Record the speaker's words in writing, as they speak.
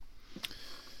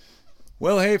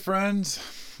Well, hey friends.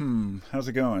 How's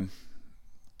it going?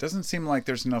 Doesn't seem like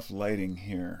there's enough lighting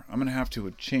here. I'm gonna have to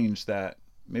change that.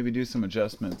 Maybe do some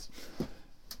adjustments.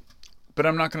 But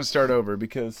I'm not gonna start over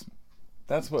because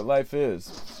that's what life is.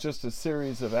 It's just a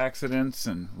series of accidents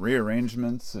and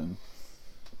rearrangements, and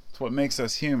it's what makes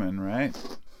us human, right?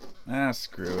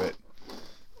 Screw it.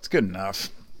 It's good enough.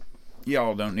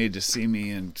 Y'all don't need to see me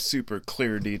in super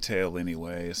clear detail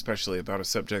anyway, especially about a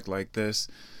subject like this.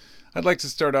 I'd like to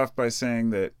start off by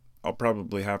saying that I'll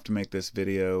probably have to make this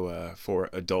video for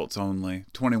adults only,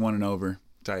 21 and over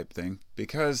type thing,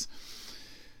 because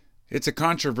it's a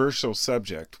controversial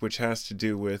subject which has to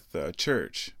do with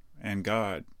church and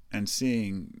God and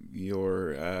seeing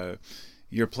your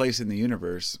place in the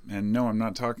universe. And no, I'm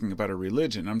not talking about a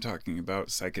religion. I'm talking about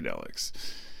psychedelics.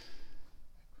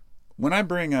 When I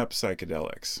bring up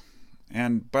psychedelics,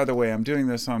 and by the way, I'm doing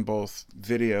this on both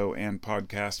video and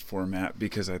podcast format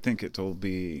because I think it'll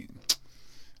be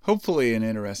hopefully an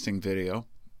interesting video.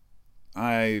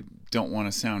 I don't want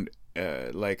to sound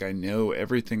like I know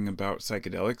everything about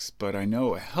psychedelics, but I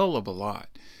know a hell of a lot.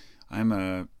 I'm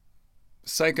a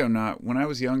psychonaut. When I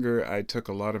was younger, I took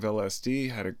a lot of LSD,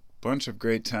 had a bunch of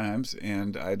great times,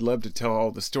 and I'd love to tell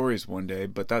all the stories one day,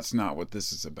 but that's not what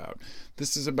this is about.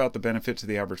 This is about the benefit to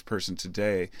the average person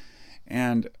today,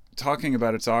 and talking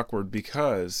about it's awkward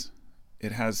because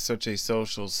it has such a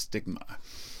social stigma.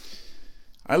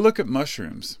 I look at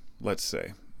mushrooms, let's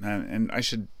say, and I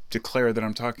should declare that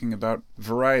I'm talking about a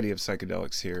variety of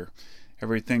psychedelics here.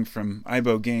 Everything from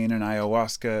ibogaine and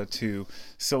ayahuasca to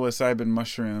psilocybin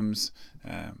mushrooms,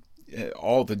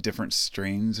 all the different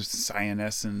strains of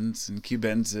cyanescens and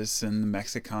cubensis and the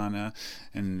mexicana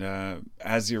and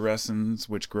azurescens,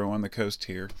 which grow on the coast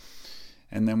here.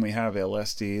 And then we have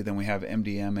LSD, then we have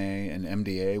MDMA and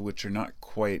MDA, which are not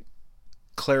quite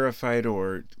clarified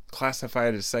or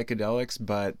classified as psychedelics,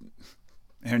 but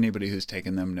anybody who's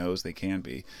taken them knows they can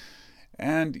be.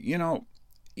 And,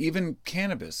 even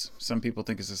cannabis, some people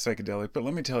think is a psychedelic, but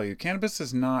let me tell you, cannabis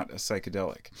is not a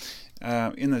psychedelic.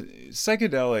 In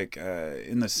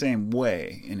the same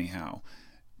way, anyhow.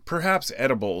 Perhaps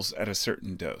edibles at a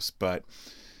certain dose, but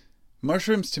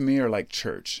mushrooms to me are like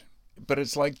church. But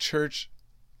it's like church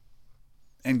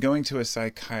and going to a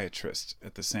psychiatrist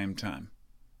at the same time.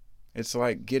 It's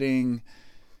like getting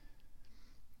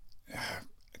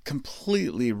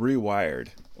completely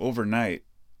rewired overnight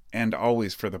and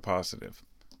always for the positive.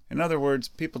 In other words,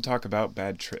 people talk about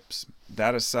bad trips.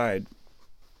 That aside,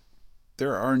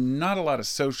 there are not a lot of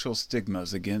social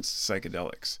stigmas against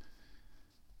psychedelics.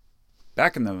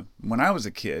 When I was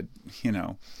a kid,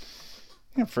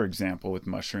 for example, with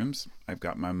mushrooms, I've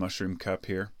got my mushroom cup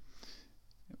here.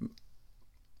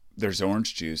 There's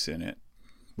orange juice in it.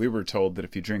 We were told that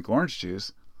if you drink orange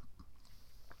juice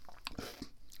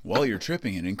while you're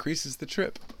tripping, it increases the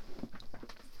trip.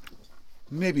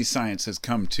 Maybe science has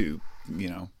come to,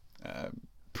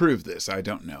 prove this. I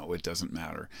don't know. It doesn't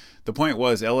matter. The point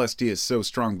was LSD is so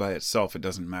strong by itself, it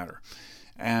doesn't matter.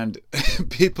 And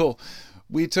I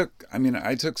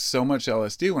took so much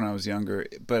LSD when I was younger,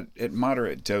 but at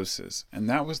moderate doses. And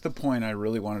that was the point I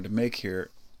really wanted to make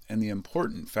here. And the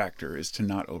important factor is to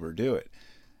not overdo it.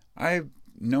 I've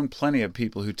known plenty of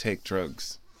people who take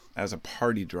drugs as a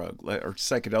party drug, or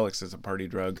psychedelics as a party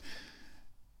drug.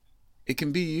 It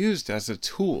can be used as a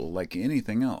tool like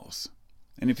anything else.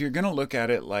 And if you're going to look at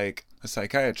it like a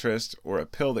psychiatrist or a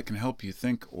pill that can help you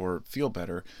think or feel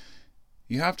better,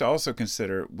 you have to also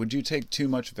consider, would you take too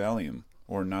much Valium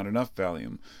or not enough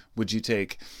Valium? Would you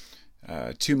take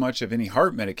too much of any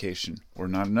heart medication or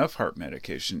not enough heart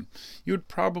medication? You would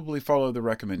probably follow the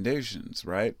recommendations,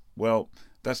 right? Well,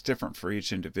 that's different for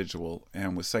each individual.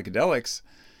 And with psychedelics,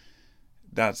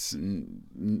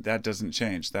 that doesn't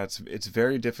change. It's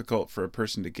very difficult for a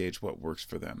person to gauge what works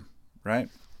for them, right?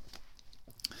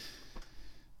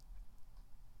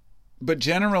 But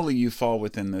generally, you fall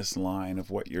within this line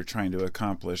of what you're trying to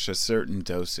accomplish, a certain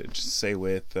dosage, say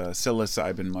with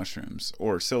psilocybin mushrooms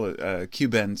or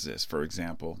cubensis, for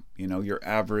example. Your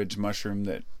average mushroom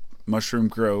that mushroom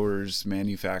growers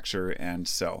manufacture and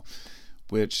sell,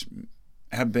 which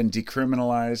have been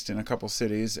decriminalized in a couple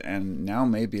cities and now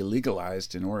may be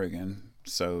legalized in Oregon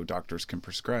so doctors can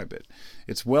prescribe it.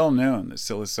 It's well known that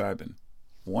psilocybin,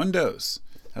 one dose,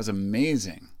 has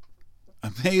amazing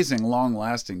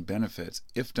long-lasting benefits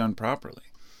if done properly.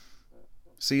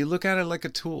 So you look at it like a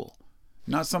tool,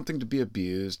 not something to be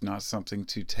abused, not something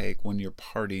to take when you're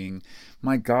partying.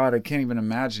 My God, I can't even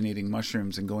imagine eating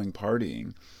mushrooms and going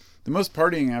partying. The most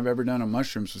partying I've ever done on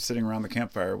mushrooms was sitting around the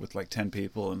campfire with like 10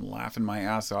 people and laughing my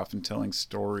ass off and telling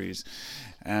stories.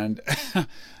 And,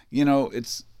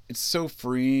 it's it's so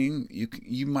freeing.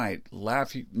 You might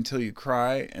laugh until you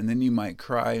cry, and then you might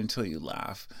cry until you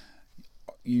laugh.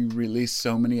 You release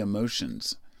so many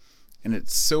emotions, and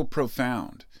it's so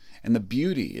profound. And the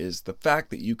beauty is the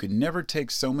fact that you can never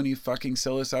take so many fucking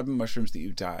psilocybin mushrooms that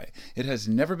you die. It has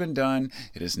never been done.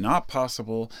 It is not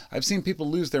possible. I've seen people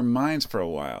lose their minds for a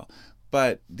while.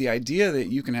 But the idea that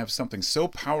you can have something so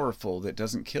powerful that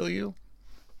doesn't kill you,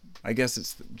 I guess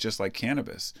it's just like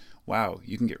cannabis. Wow,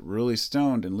 you can get really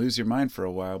stoned and lose your mind for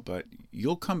a while, but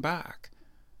you'll come back.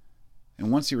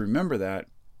 And once you remember that,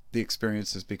 the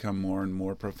experience has become more and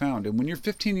more profound. And when you're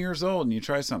 15 years old and you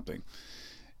try something,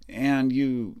 and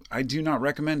I do not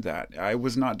recommend that. I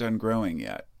was not done growing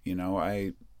yet.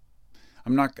 I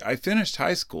finished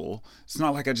high school. It's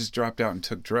not like I just dropped out and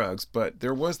took drugs, but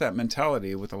there was that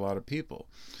mentality with a lot of people.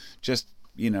 Just,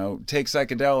 take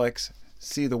psychedelics,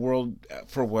 see the world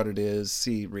for what it is,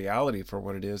 see reality for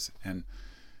what it is, and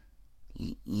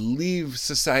leave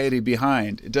society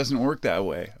behind. It doesn't work that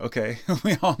way, okay?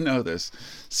 We all know this.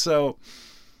 So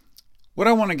what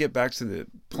I want to get back to the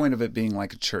point of it being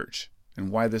like a church and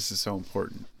why this is so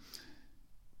important.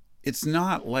 It's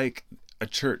not like a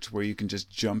church where you can just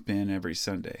jump in every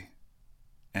Sunday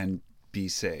and be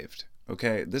saved,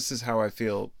 okay? This is how I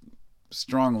feel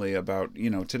strongly about,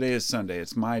 today is Sunday.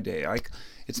 It's my day.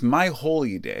 It's my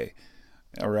holy day.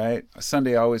 All right.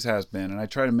 Sunday always has been. And I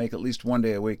try to make at least one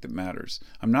day a week that matters.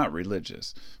 I'm not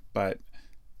religious, but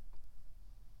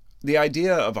the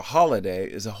idea of a holiday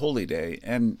is a holy day,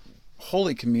 and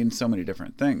holy can mean so many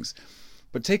different things.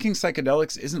 But taking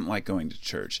psychedelics isn't like going to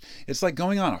church. It's like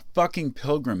going on a fucking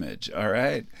pilgrimage. All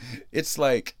right. It's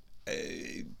like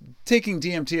taking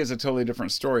DMT is a totally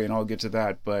different story, and I'll get to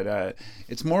that. But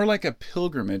it's more like a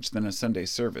pilgrimage than a Sunday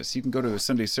service. You can go to a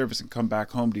Sunday service and come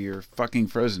back home to your fucking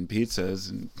frozen pizzas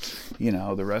and,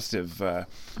 the rest of,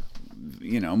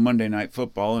 Monday Night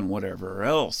Football and whatever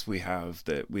else we have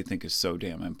that we think is so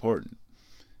damn important.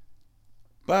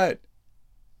 But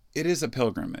it is a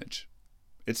pilgrimage.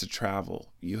 It's a travel.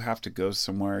 You have to go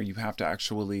somewhere. You have to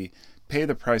actually pay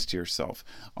the price to yourself.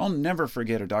 I'll never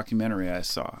forget a documentary I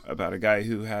saw about a guy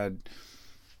who had,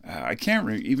 I can't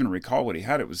even recall what he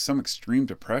had. It was some extreme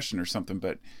depression or something,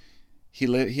 but he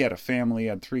had a family,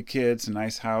 had 3 kids, a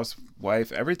nice house,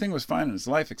 wife. Everything was fine in his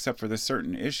life except for this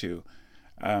certain issue.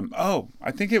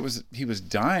 I think he was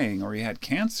dying, or he had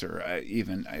cancer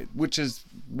which is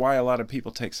why a lot of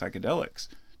people take psychedelics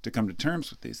to come to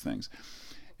terms with these things.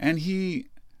 And he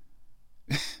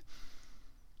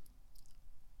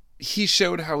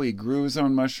showed how he grew his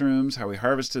own mushrooms, how he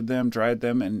harvested them, dried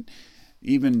them, and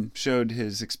even showed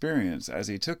his experience as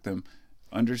he took them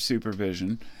under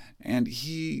supervision. And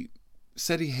he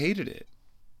said he hated it.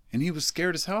 And he was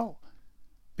scared as hell.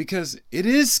 Because it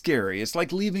is scary. It's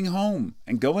like leaving home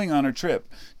and going on a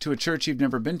trip to a church you've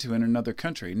never been to in another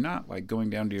country. Not like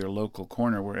going down to your local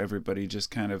corner where everybody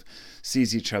just kind of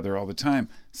sees each other all the time.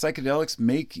 Psychedelics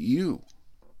make you.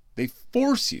 They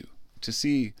force you to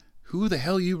see who the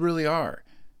hell you really are,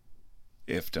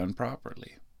 if done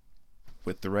properly,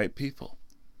 with the right people.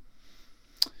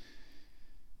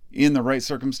 In the right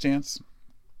circumstance,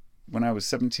 when I was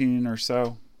 17 or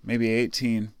so, maybe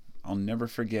 18, I'll never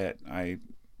forget, I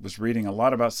was reading a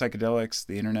lot about psychedelics.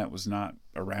 The internet was not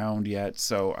around yet,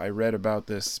 so I read about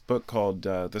this book called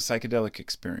The Psychedelic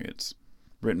Experience,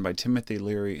 written by Timothy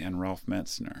Leary and Ralph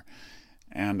Metzner.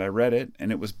 And I read it, and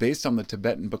it was based on the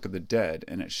Tibetan Book of the Dead,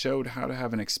 and it showed how to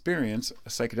have an experience, a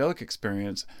psychedelic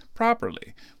experience,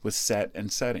 properly, with set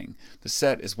and setting. The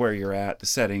set is where you're at, the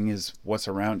setting is what's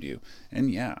around you.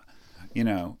 And yeah,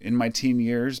 in my teen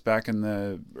years, back in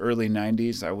the early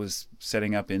 90s, I was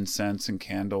setting up incense and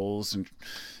candles and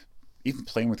even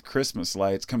playing with Christmas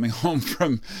lights, coming home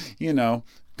from,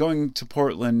 going to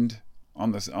Portland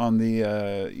on the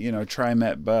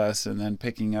TriMet bus, and then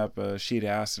picking up a sheet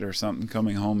acid or something,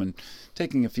 coming home and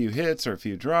taking a few hits or a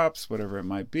few drops, whatever it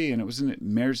might be. And it was an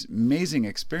amazing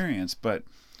experience. But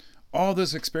all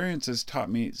those experiences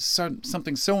taught me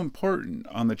something so important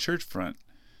on the church front,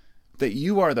 that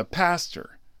you are the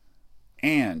pastor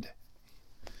and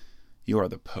you are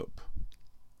the Pope.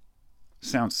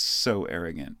 Sounds so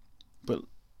arrogant. But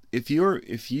if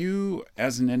you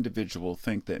as an individual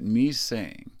think that me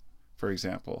saying, for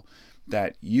example,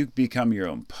 that you become your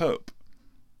own Pope,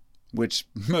 which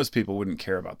most people wouldn't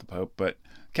care about the Pope, but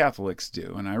Catholics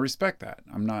do, and I respect that.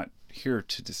 I'm not here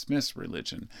to dismiss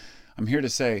religion. I'm here to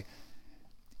say,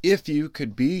 if you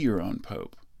could be your own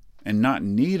Pope and not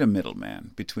need a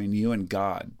middleman between you and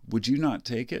God, would you not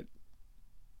take it?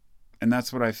 And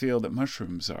that's what I feel that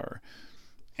mushrooms are.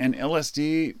 And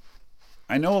LSD,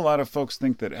 I know a lot of folks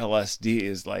think that LSD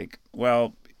is like,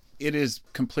 well, it is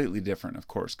completely different, of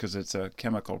course, because it's a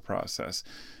chemical process,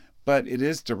 but it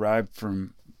is derived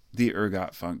from the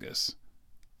ergot fungus,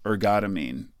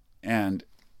 ergotamine, and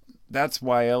that's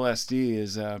why LSD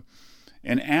is an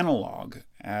analog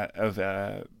of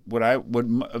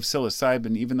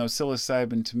psilocybin, even though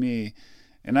psilocybin to me,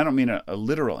 and I don't mean a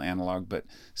literal analog, but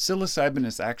psilocybin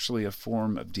is actually a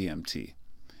form of DMT.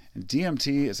 And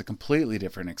DMT is a completely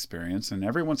different experience, and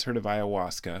everyone's heard of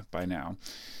ayahuasca by now.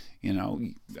 You know,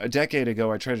 a decade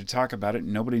ago I tried to talk about it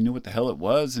and nobody knew what the hell it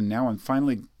was, and now I'm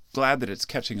finally glad that it's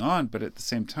catching on, but at the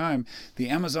same time, the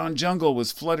Amazon jungle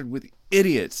was flooded with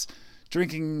idiots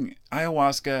drinking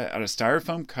ayahuasca out of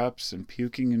styrofoam cups and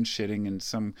puking and shitting in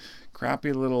some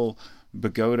crappy little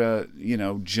Bogota,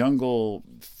 jungle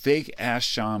fake ass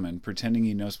shaman pretending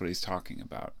he knows what he's talking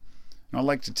about. And I'd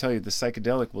like to tell you, the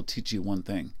psychedelic will teach you one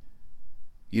thing.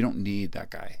 You don't need that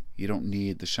guy. You don't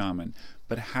need the shaman.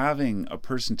 But having a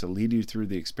person to lead you through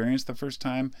the experience the first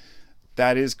time,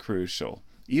 that is crucial.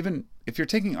 Even if you're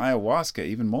taking ayahuasca,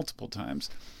 even multiple times.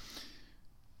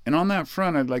 And on that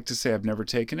front, I'd like to say I've never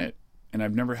taken it, and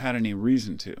I've never had any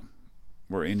reason to,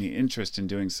 or any interest in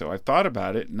doing so. I've thought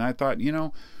about it, and I thought,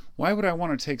 why would I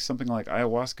want to take something like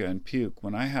ayahuasca and puke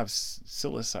when I have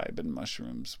psilocybin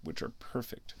mushrooms, which are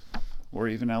perfect, or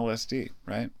even LSD,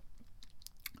 right?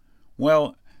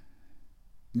 Well,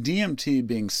 DMT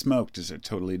being smoked is a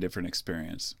totally different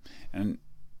experience. And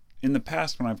in the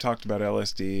past, when I've talked about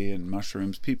LSD and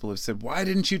mushrooms, people have said, why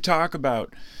didn't you talk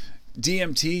about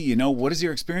DMT? What is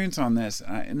your experience on this?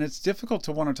 And it's difficult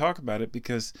to want to talk about it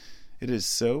because it is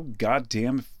so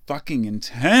goddamn fucking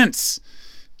intense.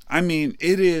 I mean,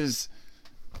 it is,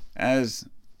 as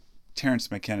Terence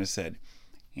McKenna said,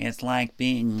 it's like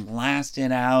being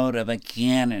blasted out of a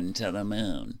cannon to the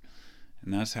moon.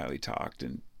 And that's how he talked.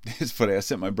 And it's funny, I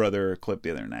sent my brother a clip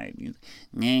the other night.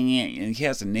 And he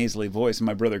has a nasally voice, and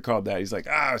my brother called that. He's like,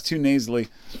 it's too nasally.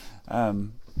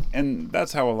 And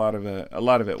that's how a lot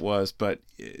of it was. But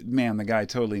man, the guy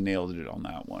totally nailed it on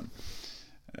that one.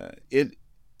 It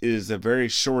is a very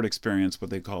short experience, what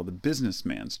they call the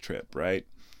businessman's trip, right?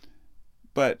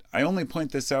 But I only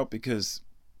point this out because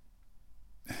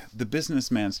the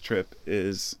businessman's trip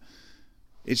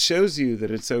it shows you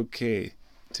that it's okay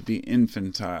to be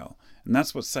infantile. And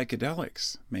that's what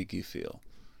psychedelics make you feel.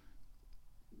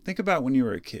 Think about when you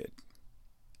were a kid.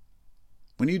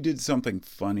 When you did something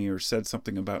funny or said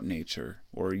something about nature,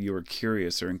 or you were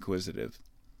curious or inquisitive,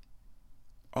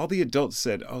 all the adults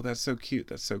said, oh, that's so cute,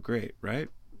 that's so great, right?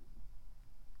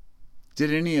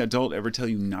 Did any adult ever tell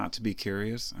you not to be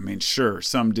curious? I mean, sure,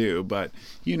 some do, but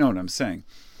you know what I'm saying.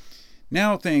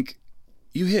 Now think,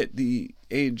 you hit the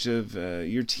age of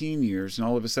your teen years, and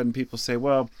all of a sudden people say,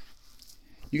 well,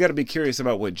 you got to be curious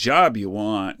about what job you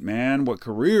want, man, what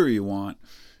career you want.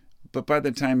 But by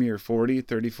the time you're 40,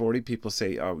 people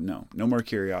say, oh, no more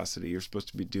curiosity. You're supposed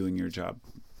to be doing your job,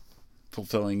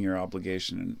 fulfilling your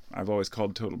obligation. And I've always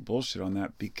called total bullshit on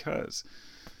that because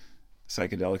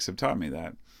psychedelics have taught me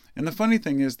that. And the funny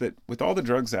thing is that with all the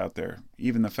drugs out there,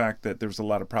 even the fact that there's a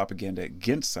lot of propaganda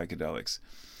against psychedelics,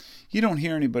 you don't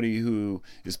hear anybody who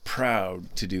is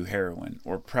proud to do heroin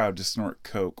or proud to snort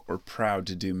coke or proud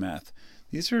to do meth.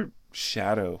 These are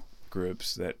shadow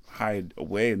groups that hide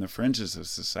away in the fringes of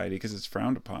society because it's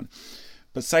frowned upon.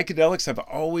 But psychedelics have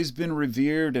always been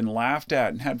revered and laughed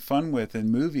at and had fun with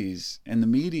in movies and the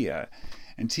media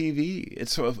and TV.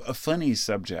 It's a funny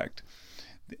subject.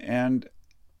 And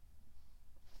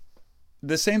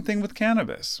the same thing with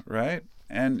cannabis, right?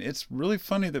 And it's really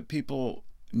funny that people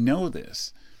know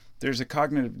this. There's a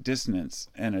cognitive dissonance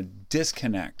and a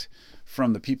disconnect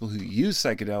from the people who use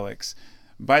psychedelics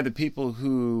by the people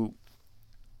who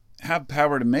have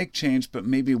power to make change, but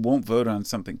maybe won't vote on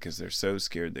something because they're so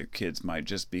scared their kids might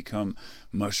just become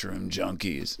mushroom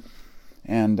junkies.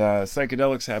 And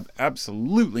psychedelics have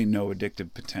absolutely no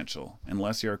addictive potential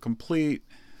unless you're a complete...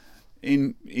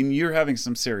 you're having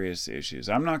some serious issues.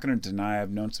 I'm not going to deny I've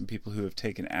known some people who have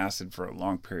taken acid for a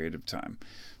long period of time,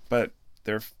 but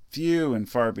they're few and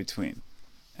far between.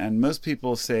 And most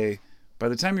people say, by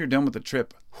the time you're done with the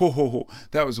trip,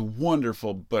 that was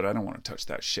wonderful, but I don't want to touch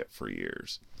that shit for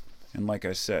years. And like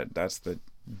I said, that's the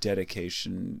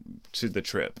dedication to the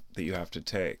trip that you have to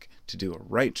take to do a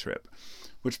right trip.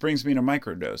 Which brings me to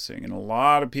microdosing. And a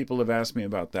lot of people have asked me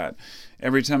about that.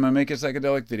 Every time I make a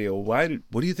psychedelic video, what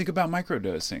do you think about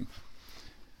microdosing?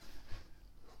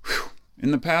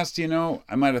 In the past,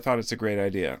 I might have thought it's a great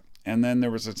idea. And then there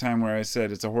was a time where I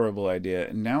said it's a horrible idea.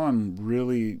 And now I'm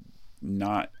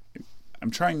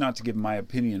trying not to give my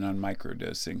opinion on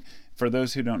microdosing. For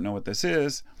those who don't know what this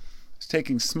is, it's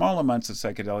taking small amounts of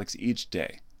psychedelics each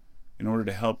day. in order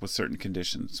to help with certain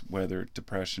conditions, whether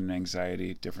depression,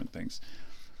 anxiety, different things.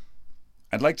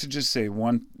 I'd like to just say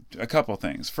a couple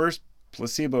things. First,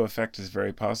 placebo effect is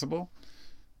very possible.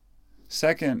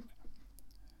 Second,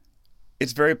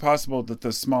 it's very possible that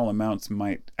those small amounts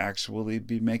might actually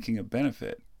be making a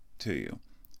benefit to you.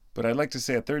 But I'd like to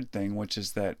say a third thing, which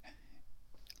is that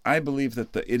I believe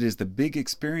that it is the big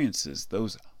experiences,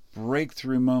 those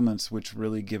breakthrough moments, which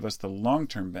really give us the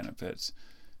long-term benefits.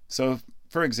 So,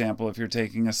 for example, if you're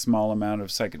taking a small amount of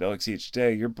psychedelics each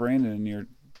day, your brain and your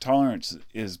tolerance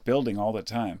is building all the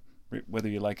time, whether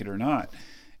you like it or not.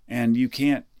 And you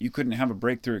couldn't have a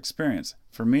breakthrough experience.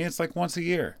 For me, it's like once a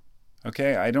year.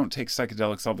 Okay, I don't take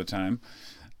psychedelics all the time.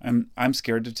 I'm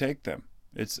scared to take them.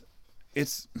 It's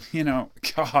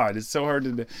God, it's so hard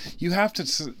to do. You have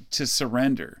to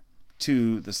surrender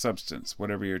to the substance,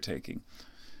 whatever you're taking.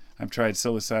 I've tried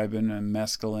psilocybin and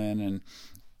mescaline, and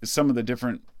some of the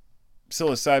different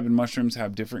psilocybin mushrooms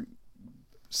have different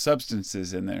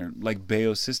substances in there, like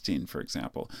baeocystin, for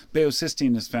example.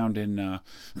 Baeocystin is found in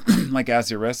like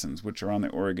azurescens, which are on the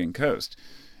Oregon coast.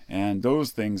 And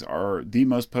those things are the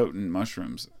most potent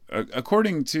mushrooms.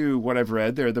 According to what I've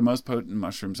read, they're the most potent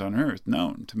mushrooms on earth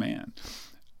known to man.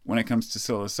 When it comes to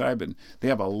psilocybin, they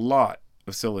have a lot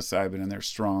of psilocybin and they're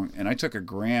strong. And I took 1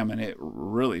 gram and it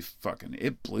really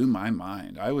it blew my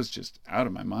mind. I was just out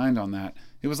of my mind on that.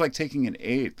 It was like taking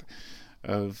 1/8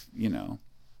 of,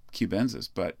 Cubenzas.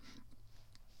 But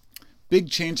big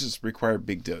changes require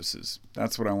big doses.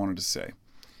 That's what I wanted to say.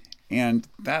 And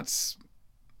that's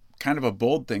kind of a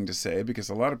bold thing to say because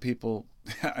a lot of people,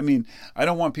 I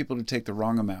don't want people to take the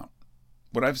wrong amount.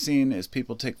 What I've seen is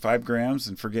people take 5 grams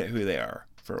and forget who they are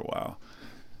for a while.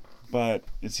 But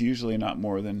it's usually not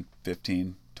more than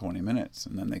 15, 20 minutes,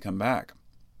 and then they come back.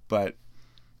 But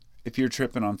if you're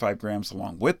tripping on 5 grams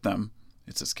along with them,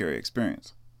 it's a scary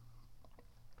experience.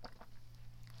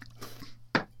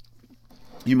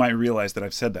 You might realize that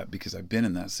I've said that because I've been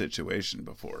in that situation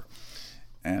before.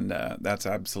 And that's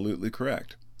absolutely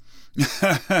correct.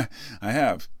 I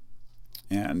have.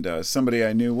 And somebody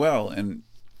I knew well, and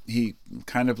he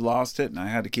kind of lost it, and I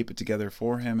had to keep it together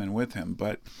for him and with him.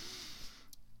 But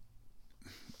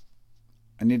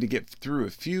I need to get through a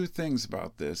few things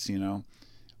about this,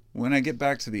 When I get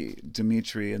back to the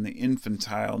Dimitri and the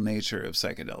infantile nature of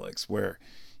psychedelics, where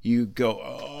you go,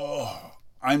 oh,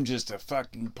 I'm just a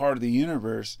fucking part of the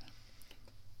universe.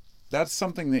 That's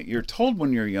something that you're told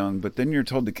when you're young, but then you're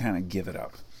told to kind of give it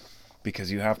up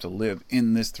because you have to live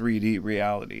in this 3D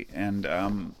reality. And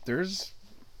there's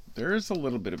a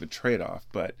little bit of a trade-off,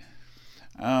 but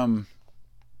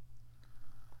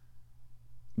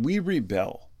we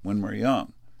rebel when we're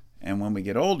young. And when we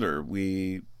get older,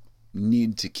 we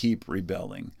need to keep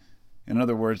rebelling. In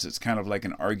other words, it's kind of like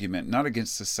an argument, not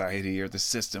against society or the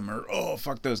system or, oh,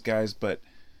 fuck those guys, but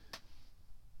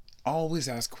always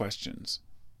ask questions.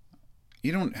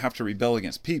 You don't have to rebel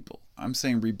against people. I'm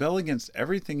saying rebel against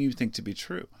everything you think to be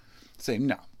true. Say,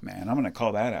 no, man, I'm going to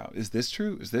call that out. Is this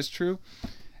true? Is this true?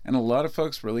 And a lot of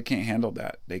folks really can't handle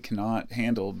that. They cannot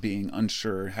handle being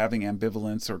unsure, having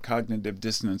ambivalence or cognitive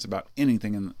dissonance about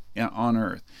anything on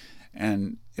earth.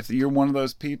 And if you're one of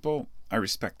those people, I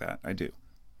respect that. I do.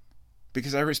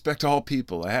 Because I respect all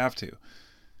people. I have to.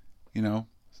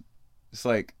 It's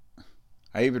like,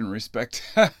 I even respect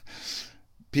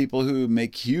people who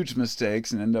make huge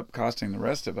mistakes and end up costing the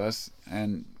rest of us.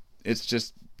 And it's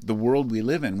just the world we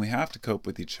live in. We have to cope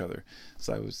with each other.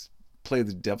 So I play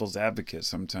the devil's advocate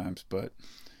sometimes, but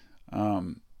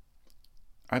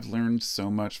I've learned so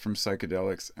much from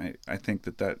psychedelics. I think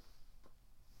that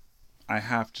I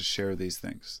have to share these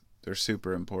things. They're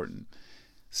super important.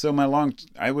 So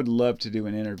I would love to do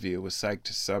an interview with Psych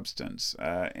to Substance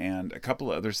and a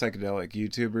couple of other psychedelic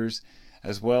YouTubers,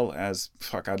 as well as,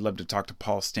 I'd love to talk to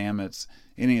Paul Stamets,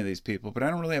 any of these people, but I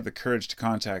don't really have the courage to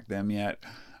contact them yet.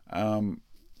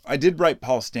 I did write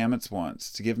Paul Stamets once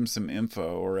to give him some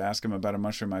info or ask him about a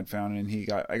mushroom I'd found, and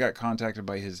I got contacted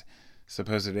by his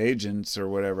supposed agents or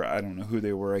whatever. I don't know who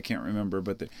they were. I can't remember,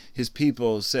 but his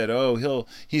people said, oh,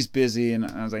 he's busy, and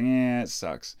I was like, it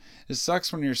sucks. It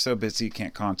sucks when you're so busy you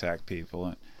can't contact people.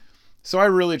 And so I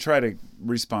really try to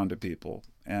respond to people,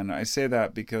 and I say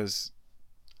that because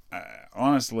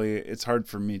honestly, it's hard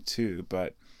for me too,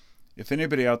 but if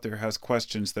anybody out there has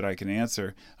questions that I can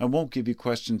answer, I won't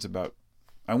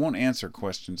answer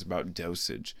questions about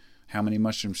dosage. How many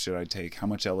mushrooms should I take? How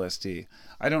much LSD?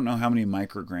 I don't know how many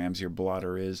micrograms your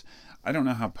blotter is. I don't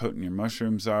know how potent your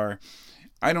mushrooms are.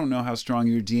 I don't know how strong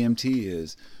your DMT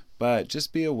is. But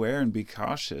just be aware and be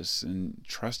cautious and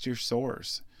trust your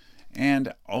source.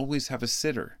 And always have a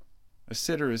sitter. A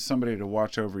sitter is somebody to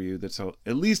watch over you that's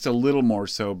at least a little more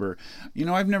sober. You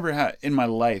know, I've never had in my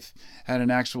life had an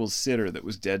actual sitter that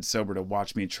was dead sober to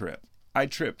watch me trip. I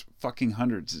tripped fucking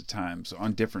hundreds of times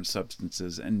on different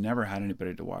substances and never had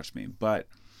anybody to watch me. But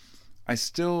I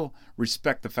still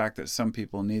respect the fact that some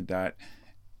people need that.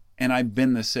 And I've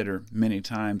been the sitter many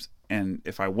times. And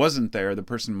if I wasn't there, the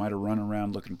person might have run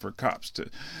around looking for cops to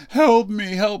help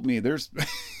me, help me.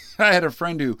 I had a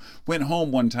friend who went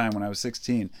home one time when I was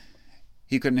 16.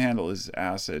 He couldn't handle his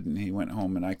acid and he went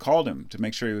home, and I called him to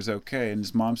make sure he was okay. And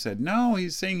his mom said, no,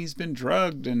 he's saying he's been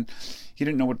drugged, and he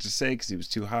didn't know what to say because he was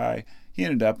too high. He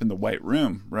ended up in the white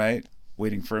room, right?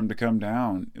 Waiting for him to come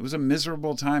down. It was a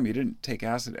miserable time. He didn't take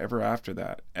acid ever after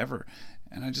that, ever.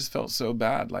 And I just felt so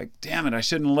bad. Like, damn it, I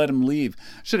shouldn't have let him leave.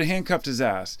 I should have handcuffed his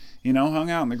ass. You know, hung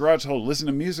out in the garage hole, listened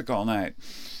to music all night.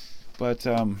 But,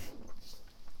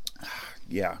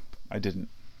 yeah, I didn't.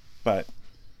 But,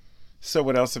 so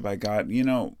what else have I got? You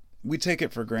know, we take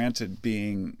it for granted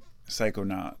being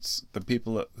psychonauts. The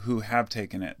people who have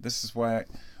taken it. This is why,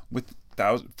 with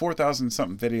 4,000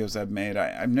 something videos I've made,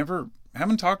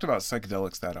 haven't talked about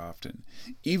psychedelics that often.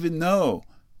 Even though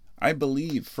I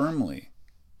believe firmly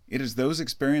it is those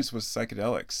experiences with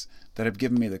psychedelics that have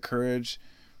given me the courage,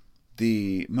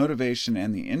 the motivation,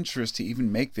 and the interest to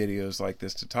even make videos like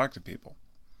this to talk to people.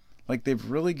 Like,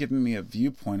 they've really given me a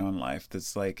viewpoint on life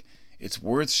that's like, it's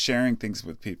worth sharing things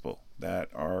with people that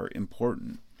are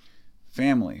important.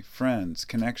 Family, friends,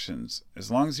 connections.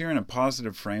 As long as you're in a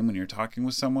positive frame when you're talking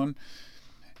with someone,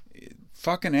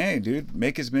 fucking A, dude.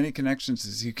 Make as many connections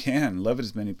as you can. Love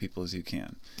as many people as you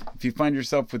can. If you find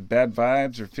yourself with bad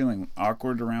vibes or feeling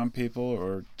awkward around people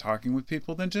or talking with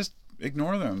people, then just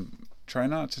ignore them. Try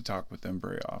not to talk with them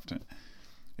very often.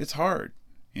 It's hard,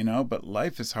 you know, but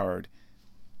life is hard.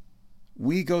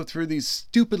 We go through these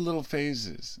stupid little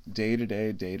phases, day to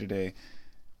day, day to day.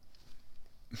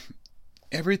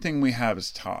 Everything we have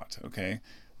is taught, okay?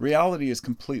 Reality is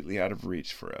completely out of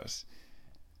reach for us.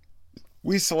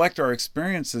 We select our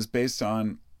experiences based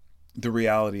on the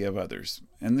reality of others.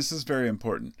 And this is very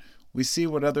important. We see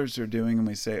what others are doing and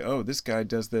we say, oh, this guy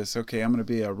does this. Okay, I'm going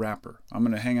to be a rapper. I'm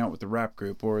going to hang out with the rap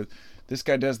group. Or this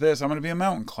guy does this. I'm going to be a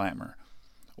mountain climber.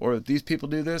 Or these people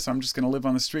do this. I'm just going to live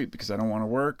on the street because I don't want to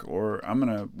work. Or I'm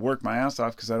going to work my ass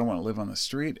off because I don't want to live on the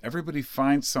street. Everybody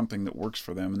finds something that works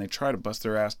for them and they try to bust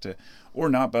their ass or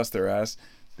not bust their ass.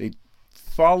 They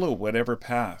follow whatever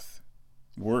path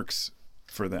works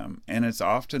for them. And it's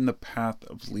often the path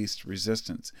of least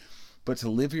resistance. But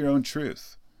to live your own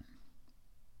truth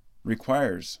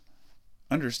requires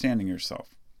understanding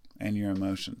yourself and your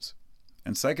emotions.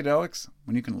 And psychedelics,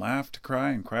 when you can laugh to cry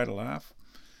and cry to laugh,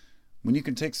 when you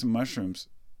can take some mushrooms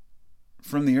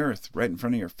from the earth right in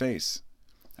front of your face.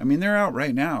 I mean, they're out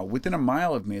right now. Within a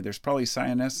mile of me, there's probably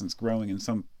cyanescence growing in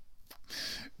some,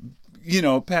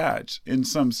 patch in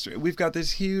some street. We've got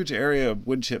this huge area of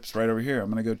wood chips right over here.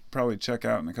 I'm going to go probably check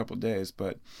out in a couple of days,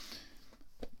 but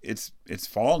it's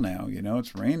fall now,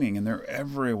 it's raining and they're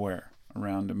everywhere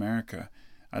around America.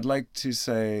 I'd like to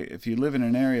say, if you live in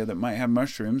an area that might have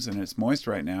mushrooms and it's moist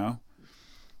right now,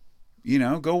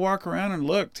 go walk around and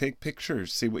look, take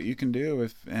pictures, see what you can do,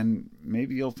 and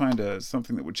maybe you'll find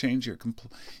something that would change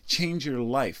your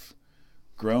life,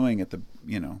 growing at the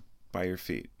by your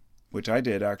feet, which I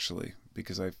did actually,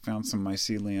 because I found some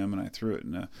mycelium and I threw it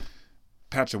in a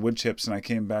patch of wood chips, and I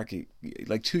came back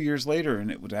like 2 years later,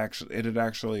 and it had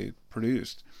actually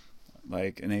produced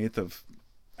like an eighth of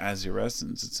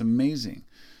azurescens. It's amazing.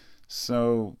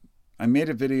 So I made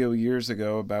a video years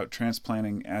ago about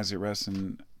transplanting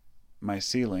azurescen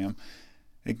mycelium.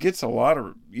 It gets a lot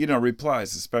of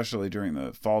replies, especially during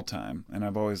the fall time, and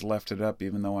I've always left it up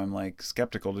even though I'm like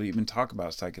skeptical to even talk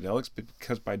about psychedelics,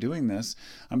 because by doing this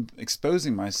I'm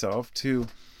exposing myself to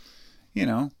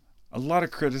a lot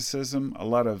of criticism, a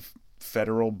lot of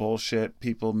federal bullshit,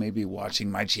 people maybe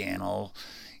watching my channel,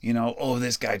 oh,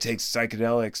 this guy takes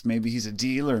psychedelics, maybe he's a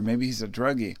dealer, maybe he's a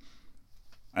druggie.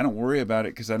 I don't worry about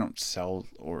it because I don't sell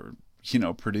or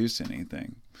produce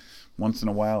anything. Once in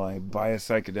a while I buy a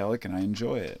psychedelic and I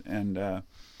enjoy it, and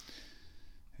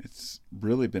it's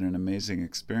really been an amazing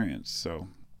experience. So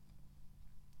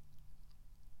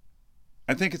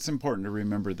I think it's important to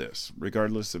remember this,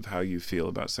 regardless of how you feel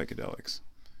about psychedelics.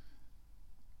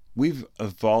 We've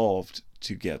evolved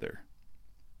together.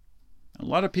 A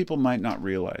lot of people might not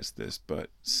realize this, but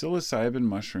psilocybin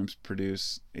mushrooms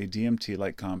produce a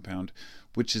DMT-like compound,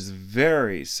 which is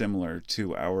very similar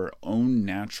to our own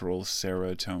natural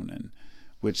serotonin,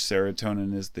 which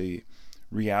serotonin is the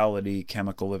reality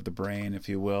chemical of the brain, if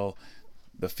you will,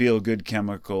 the feel-good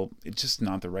chemical. It's just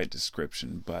not the right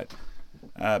description, but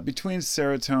between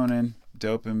serotonin,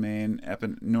 dopamine,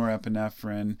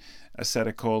 norepinephrine,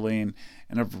 acetylcholine,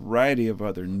 and a variety of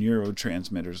other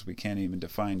neurotransmitters we can't even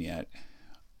define yet.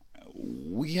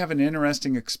 We have an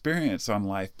interesting experience on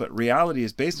life, but reality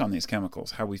is based on these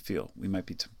chemicals, how we feel. We might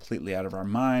be completely out of our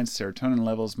minds. Serotonin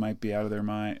levels might be out of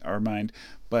our mind.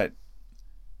 But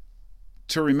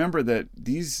to remember that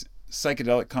these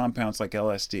psychedelic compounds like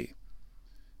LSD,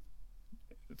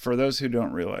 for those who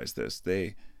don't realize this,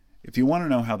 if you want to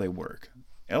know how they work,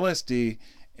 LSD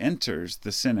enters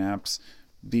the synapse,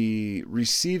 the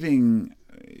receiving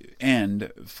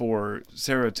end for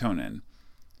serotonin.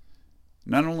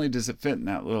 Not only does it fit in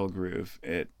that little groove,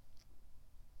 it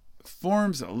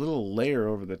forms a little layer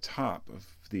over the top of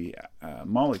the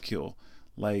molecule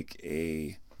like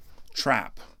a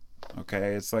trap.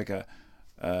 Okay, it's like a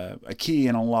key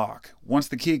in a lock. Once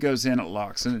the key goes in, it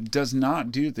locks. And it does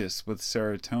not do this with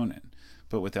serotonin,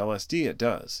 but with LSD it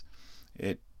does.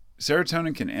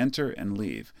 Serotonin can enter and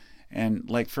leave. And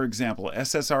like, for example,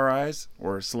 SSRIs,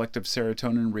 or selective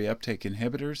serotonin reuptake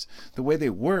inhibitors, the way they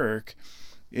work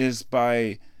is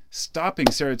by stopping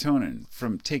serotonin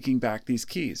from taking back these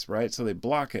keys, right? So they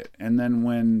block it. And then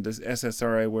when the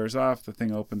SSRI wears off, the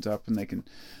thing opens up and they can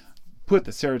put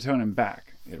the serotonin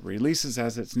back. It releases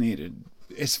as it's needed.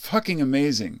 It's fucking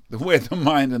amazing the way the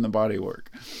mind and the body work.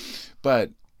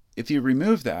 But if you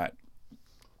remove that,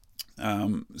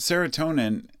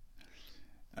 serotonin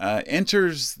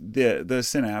enters the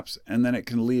synapse and then it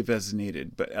can leave as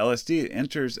needed. But LSD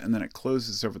enters and then it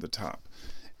closes over the top.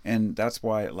 And that's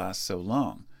why it lasts so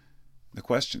long. The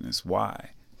question is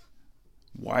why?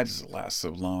 Why does it last so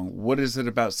long? What is it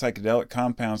about psychedelic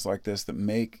compounds like this that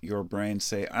make your brain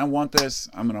say, I want this,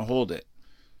 I'm going to hold it?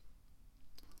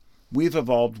 We've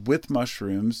evolved with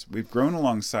mushrooms. We've grown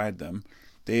alongside them.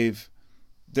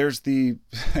 There's the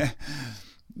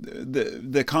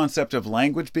the concept of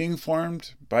language being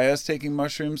formed by us taking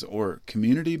mushrooms, or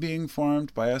community being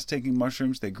formed by us taking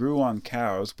mushrooms. They grew on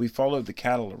cows. We followed the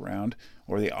cattle around,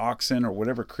 or the oxen, or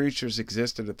whatever creatures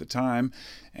existed at the time.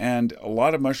 And a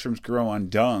lot of mushrooms grow on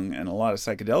dung, and a lot of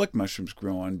psychedelic mushrooms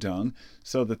grow on dung.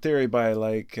 So the theory by,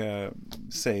 the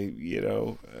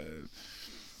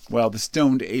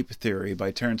stoned ape theory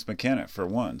by Terence McKenna, for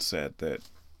one, said that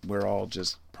we're all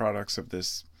just products of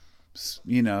this,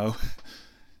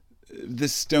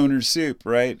 this stoner soup,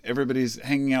 right? Everybody's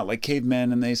hanging out like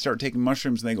cavemen and they start taking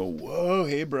mushrooms and they go, whoa,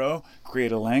 hey bro,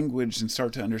 create a language and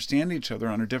start to understand each other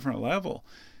on a different level.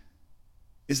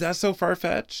 Is that so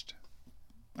far-fetched?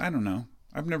 I don't know.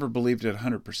 I've never believed it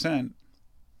 100%.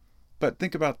 But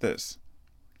think about this.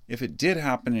 If it did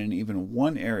happen in even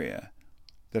one area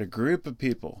that a group of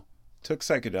people took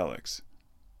psychedelics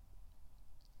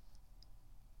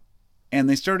and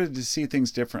they started to see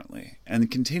things differently and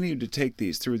continued to take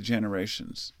these through the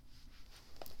generations,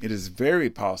 it is very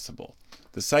possible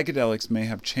the psychedelics may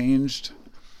have changed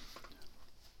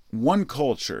one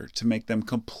culture to make them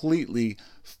completely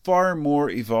far more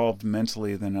evolved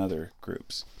mentally than other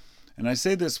groups. And I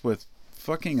say this with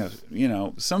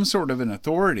some sort of an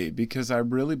authority, because I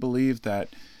really believe that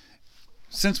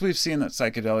since we've seen that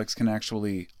psychedelics can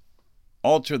actually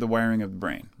alter the wiring of the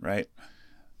brain, right?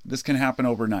 This can happen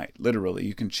overnight, literally.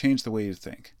 You can change the way you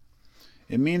think.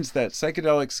 It means that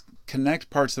psychedelics connect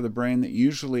parts of the brain that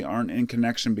usually aren't in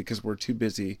connection because we're too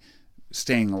busy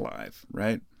staying alive,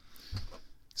 right?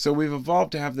 So we've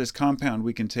evolved to have this compound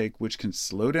we can take which can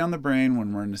slow down the brain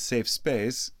when we're in a safe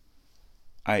space,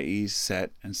 i.e.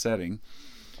 set and setting.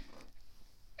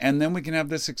 And then we can have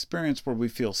this experience where we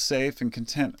feel safe and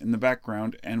content in the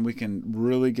background, and we can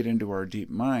really get into our deep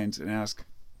minds and ask,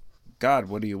 God,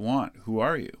 what do you want? Who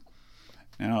are you?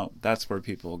 Now, that's where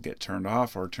people get turned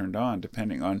off or turned on,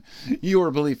 depending on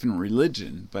your belief in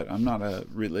religion. But I'm not a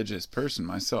religious person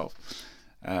myself.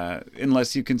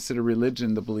 Unless you consider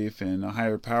religion the belief in a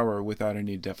higher power without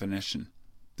any definition.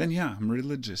 Then yeah, I'm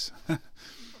religious.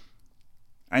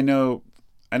 I know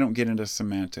I don't get into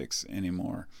semantics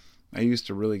anymore. I used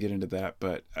to really get into that,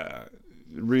 but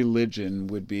religion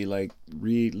would be like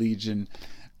religion.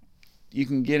 You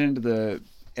can get into the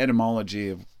etymology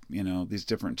of, these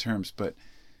different terms, but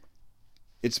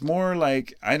it's more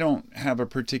like I don't have a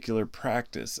particular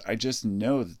practice. I just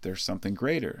know that there's something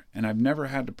greater, and I've never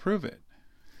had to prove it.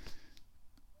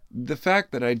 The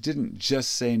fact that I didn't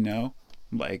just say no,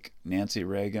 like Nancy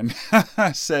Reagan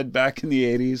said back in the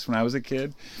 80s when I was a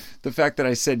kid, the fact that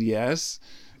I said yes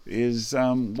is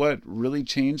what really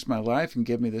changed my life and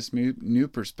gave me this new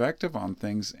perspective on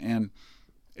things. And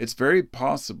it's very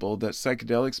possible that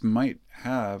psychedelics might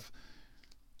have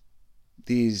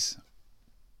these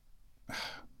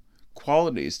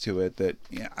qualities to it that,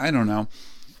 I don't know.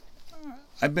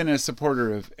 I've been a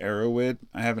supporter of Erowid.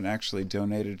 I haven't actually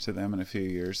donated to them in a few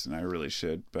years, and I really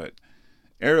should. But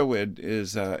Erowid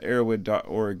is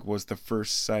Erowid.org was the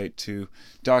first site to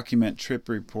document trip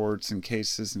reports and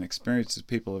cases and experiences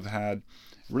people have had.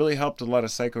 It really helped a lot of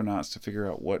psychonauts to figure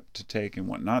out what to take and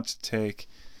what not to take.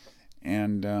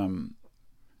 And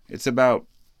it's about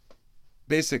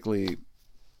basically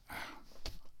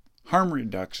harm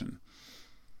reduction.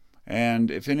 And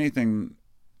if anything,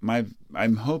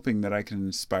 I'm hoping that I can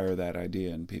inspire that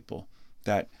idea in people,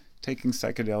 that taking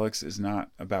psychedelics is not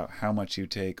about how much you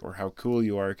take or how cool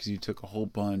you are because you took a whole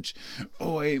bunch.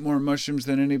 Oh, I ate more mushrooms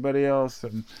than anybody else.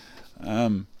 And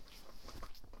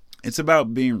it's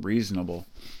about being reasonable,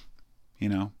 you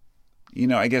know.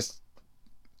 I guess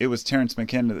it was Terence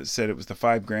McKenna that said it was the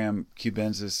 5-gram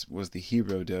cubensis was the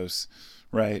hero dose,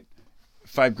 right?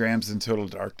 5 grams in total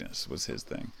darkness was his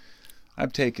thing.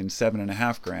 I've taken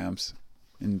 7.5 grams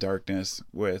in darkness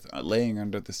with laying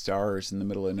under the stars in the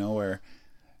middle of nowhere.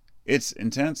 It's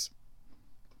intense.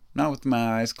 Not with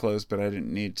my eyes closed, but I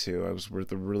didn't need to. I was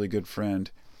with a really good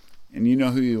friend. And you know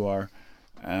who you are.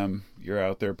 You're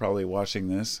out there probably watching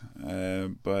this.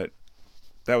 But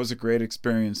that was a great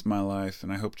experience in my life,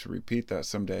 and I hope to repeat that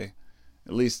someday.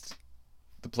 At least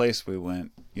the place we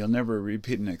went. You'll never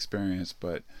repeat an experience,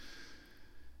 but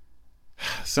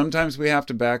sometimes we have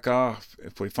to back off.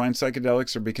 If we find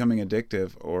psychedelics are becoming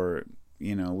addictive or,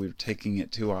 we're taking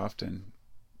it too often.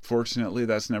 Fortunately,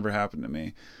 that's never happened to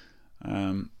me.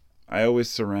 I always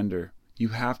surrender. You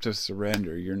have to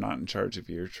surrender. You're not in charge of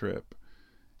your trip.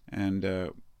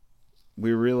 And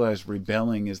we realize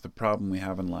rebelling is the problem we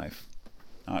have in life.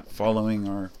 Not following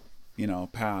our,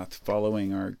 path,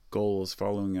 following our goals,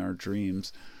 following our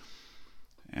dreams.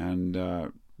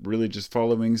 And really just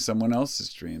following someone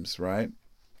else's dreams, right?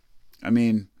 I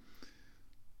mean,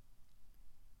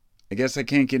 I guess I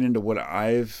can't get into what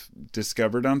I've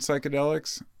discovered on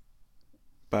psychedelics,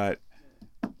 but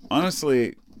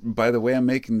honestly, by the way I'm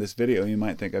making this video, you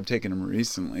might think I've taken them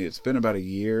recently. It's been about 1.5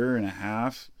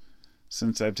 years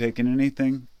since I've taken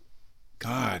anything.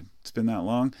 God, it's been that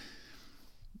long.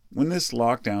 When this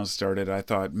lockdown started, I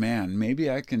thought, man, maybe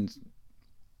I can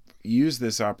use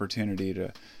this opportunity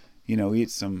to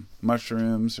eat some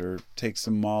mushrooms or take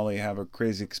some Molly, have a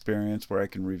crazy experience where I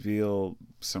can reveal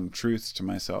some truths to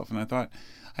myself. And I thought,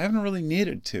 I haven't really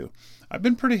needed to. I've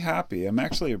been pretty happy. I'm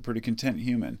actually a pretty content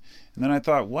human. And then I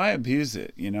thought, why abuse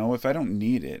it? If I don't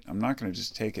need it, I'm not going to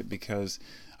just take it because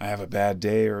I have a bad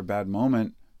day or a bad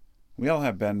moment. We all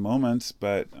have bad moments,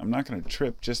 but I'm not going to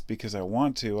trip just because I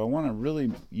want to. I want to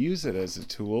really use it as a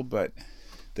tool, but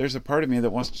there's a part of me that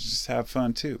wants to just have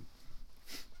fun too.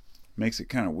 Makes it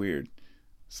kind of weird.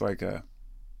 It's like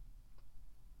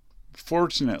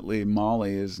fortunately,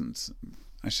 Molly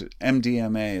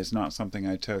MDMA is not something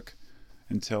I took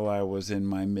until I was in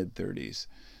my mid-30s.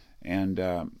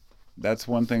 And that's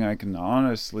one thing I can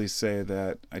honestly say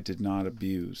that I did not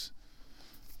abuse.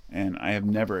 And I have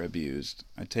never abused.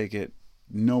 I take it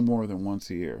no more than once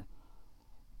a year.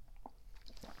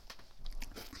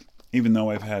 Even though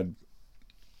I've had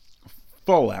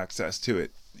full access to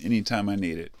it anytime I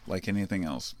need it, like anything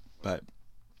else. But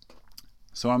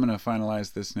so I'm going to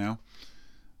finalize this now.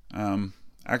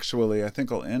 Actually, I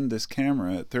think I'll end this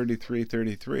camera at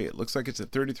 33:33. It looks like it's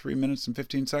at 33 minutes and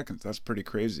 15 seconds. That's pretty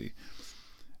crazy.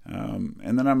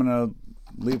 And then I'm going to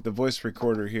leave the voice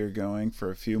recorder here going for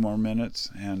a few more minutes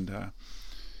and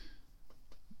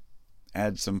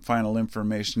add some final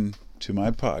information to my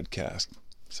podcast.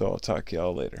 So I'll talk to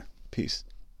y'all later. Peace.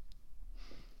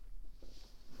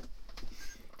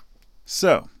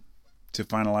 So, to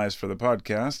finalize for the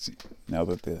podcast, now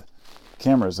that the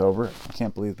camera's over, I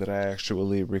can't believe that I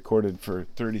actually recorded for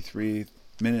 33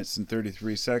 minutes and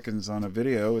 33 seconds on a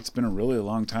video. It's been a really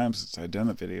long time since I've done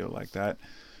a video like that.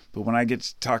 But when I get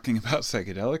to talking about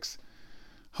psychedelics,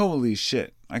 holy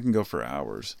shit, I can go for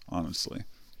hours, honestly.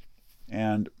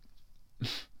 And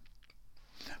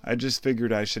I just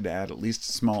figured I should add at least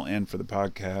a small end for the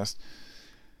podcast.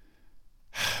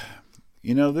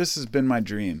 This has been my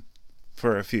dream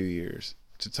for a few years,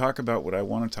 to talk about what I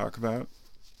want to talk about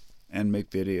and make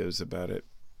videos about it.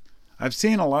 I've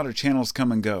seen a lot of channels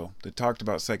come and go that talked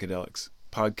about psychedelics,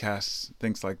 podcasts,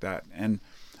 things like that. And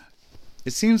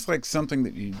it seems like something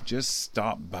that you just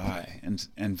stop by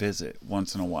and visit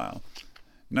once in a while.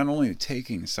 Not only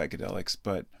taking psychedelics,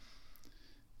 but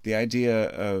the idea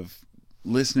of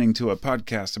listening to a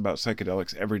podcast about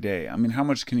psychedelics every day. I mean, how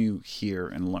much can you hear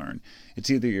and learn?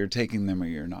 It's either you're taking them or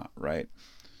you're not, right?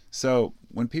 So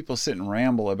when people sit and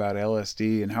ramble about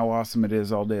LSD and how awesome it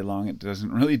is all day long, it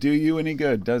doesn't really do you any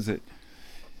good, does it?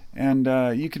 And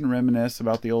you can reminisce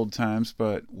about the old times,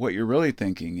 but what you're really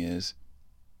thinking is,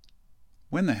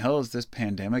 when the hell is this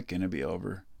pandemic going to be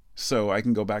over? So I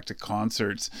can go back to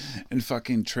concerts and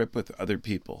fucking trip with other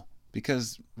people.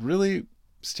 Because really,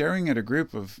 staring at a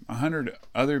group of 100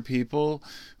 other people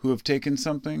who have taken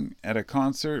something at a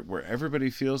concert where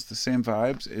everybody feels the same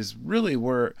vibes is really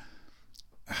where,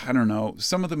 I don't know,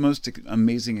 some of the most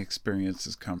amazing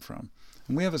experiences come from.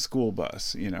 And we have a school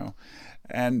bus,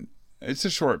 and it's a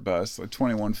short bus, a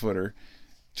 21 footer.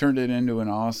 Turned it into an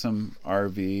awesome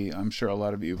RV. I'm sure a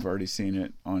lot of you have already seen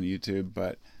it on YouTube,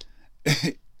 but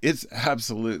it's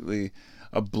absolutely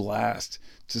a blast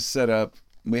to set up.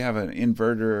 We have an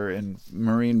inverter and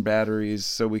marine batteries,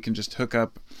 so we can just hook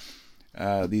up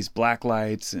these black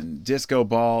lights and disco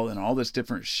ball and all this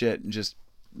different shit. And just,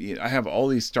 I have all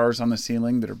these stars on the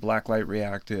ceiling that are black light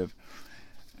reactive.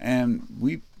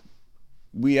 And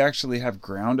we actually have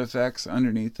ground effects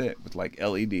underneath it with like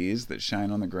LEDs that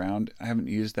shine on the ground. I haven't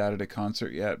used that at a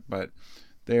concert yet, but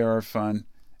they are fun.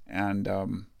 And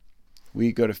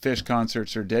we go to Fish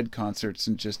concerts or Dead concerts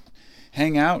and just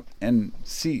hang out and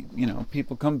see,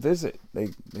 people come visit. They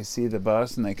see the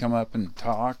bus and they come up and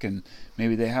talk, and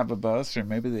maybe they have a bus or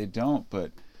maybe they don't.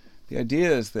 But the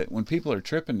idea is that when people are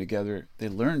tripping together, they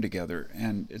learn together,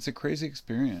 and it's a crazy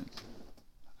experience.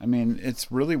 I mean,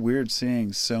 it's really weird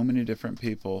seeing so many different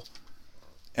people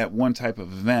at one type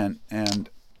of event, and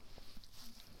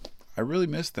I really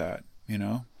miss that,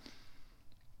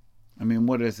 I mean,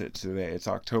 what is it today? It's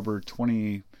October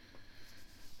 25th,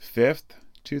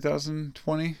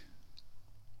 2020.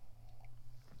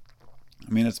 I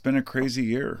mean, it's been a crazy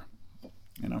year,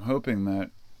 and I'm hoping that,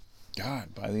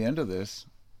 God, by the end of this,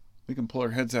 we can pull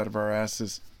our heads out of our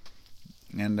asses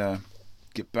and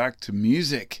get back to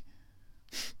music.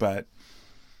 But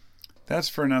that's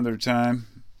for another time.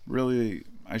 Really,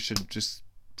 I should just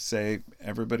say,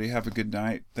 everybody have a good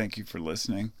night. Thank you for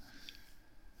listening.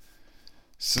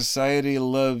 Society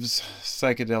loves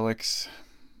psychedelics.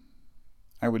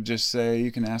 I would just say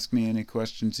you can ask me any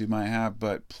questions you might have,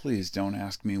 but please don't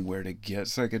ask me where to get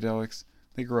psychedelics.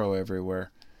 They grow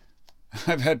everywhere.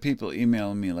 I've had people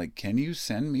emailing me like, can you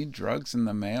send me drugs in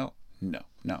the mail? No.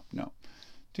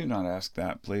 Do not ask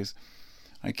that, please.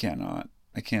 I cannot.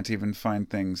 I can't even find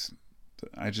things.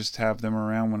 I just have them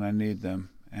around when I need them.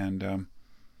 And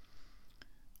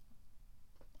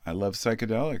I love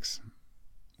psychedelics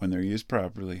when they're used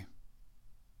properly.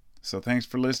 So thanks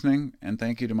for listening, and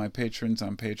thank you to my patrons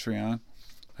on Patreon.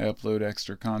 I upload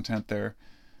extra content there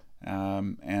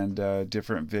and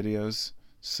different videos.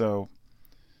 So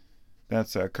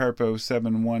that's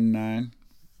Carpo719.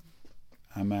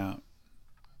 I'm out.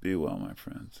 Be well, my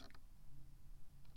friends.